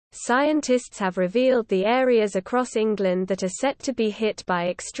Scientists have revealed the areas across England that are set to be hit by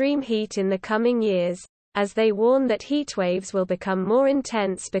extreme heat in the coming years, as they warn that heatwaves will become more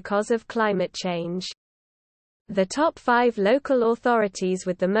intense because of climate change. The top 5 local authorities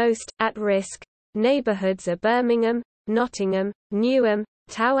with the most at-risk neighbourhoods are Birmingham, Nottingham, Newham,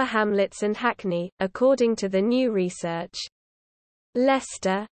 Tower Hamlets and Hackney, according to the new research.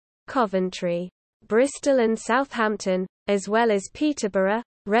 Leicester, Coventry, Bristol and Southampton, as well as Peterborough,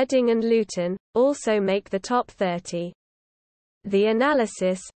 Reading and Luton, also make the top 30. The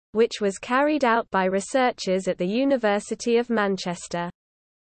analysis, which was carried out by researchers at the University of Manchester,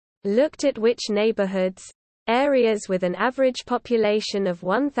 looked at which neighbourhoods, areas with an average population of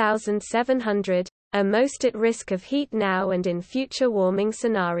 1,700, are most at risk of heat now and in future warming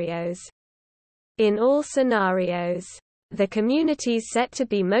scenarios. In all scenarios, the communities set to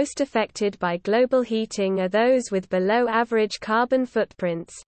be most affected by global heating are those with below average carbon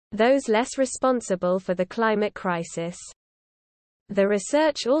footprints, those less responsible for the climate crisis. The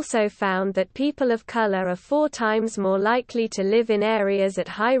research also found that people of color are 4 times more likely to live in areas at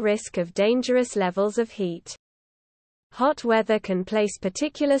high risk of dangerous levels of heat. Hot weather can place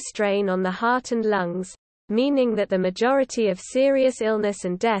particular strain on the heart and lungs, meaning that the majority of serious illness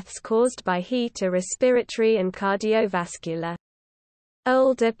and deaths caused by heat are respiratory and cardiovascular.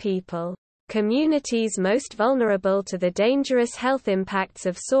 Older people. Communities most vulnerable to the dangerous health impacts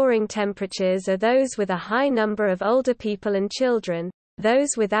of soaring temperatures are those with a high number of older people and children, those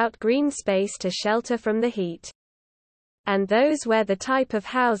without green space to shelter from the heat, and those where the type of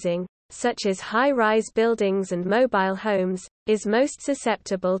housing, such as high-rise buildings and mobile homes, is most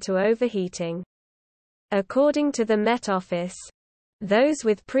susceptible to overheating. According to the Met Office, those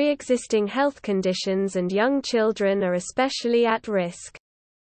with pre-existing health conditions and young children are especially at risk.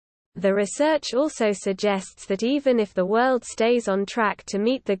 The research also suggests that even if the world stays on track to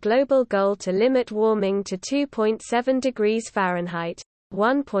meet the global goal to limit warming to 2.7 degrees Fahrenheit,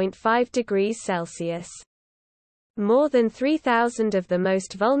 1.5 degrees Celsius, more than 3,000 of the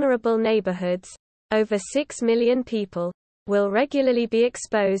most vulnerable neighborhoods, over 6 million people, will regularly be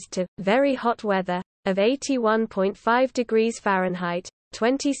exposed to very hot weather of 81.5 degrees Fahrenheit,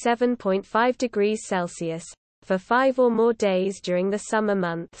 27.5 degrees Celsius, for 5 or more days during the summer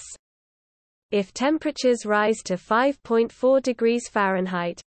months. If temperatures rise to 5.4 degrees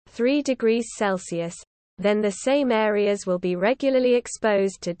Fahrenheit, 3 degrees Celsius, then the same areas will be regularly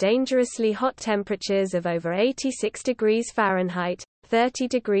exposed to dangerously hot temperatures of over 86 degrees Fahrenheit, 30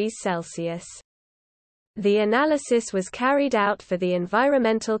 degrees Celsius. The analysis was carried out for the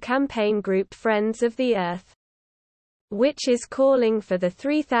environmental campaign group Friends of the Earth, which is calling for the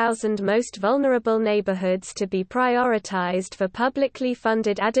 3,000 most vulnerable neighborhoods to be prioritized for publicly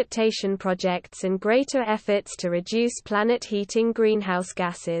funded adaptation projects and greater efforts to reduce planet heating greenhouse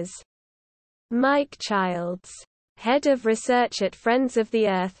gases. Mike Childs, head of research at Friends of the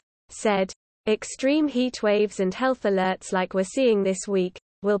Earth, said, "Extreme heat waves and health alerts like we're seeing this week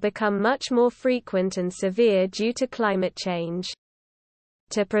will become much more frequent and severe due to climate change.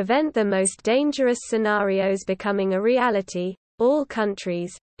 To prevent the most dangerous scenarios becoming a reality, all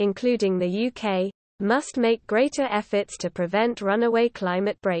countries, including the UK, must make greater efforts to prevent runaway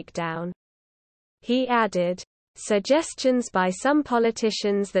climate breakdown." He added, "Suggestions by some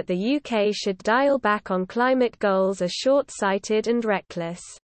politicians that the UK should dial back on climate goals are short-sighted and reckless.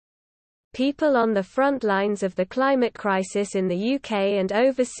 People on the front lines of the climate crisis in the UK and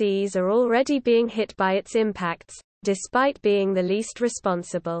overseas are already being hit by its impacts, despite being the least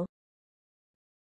responsible."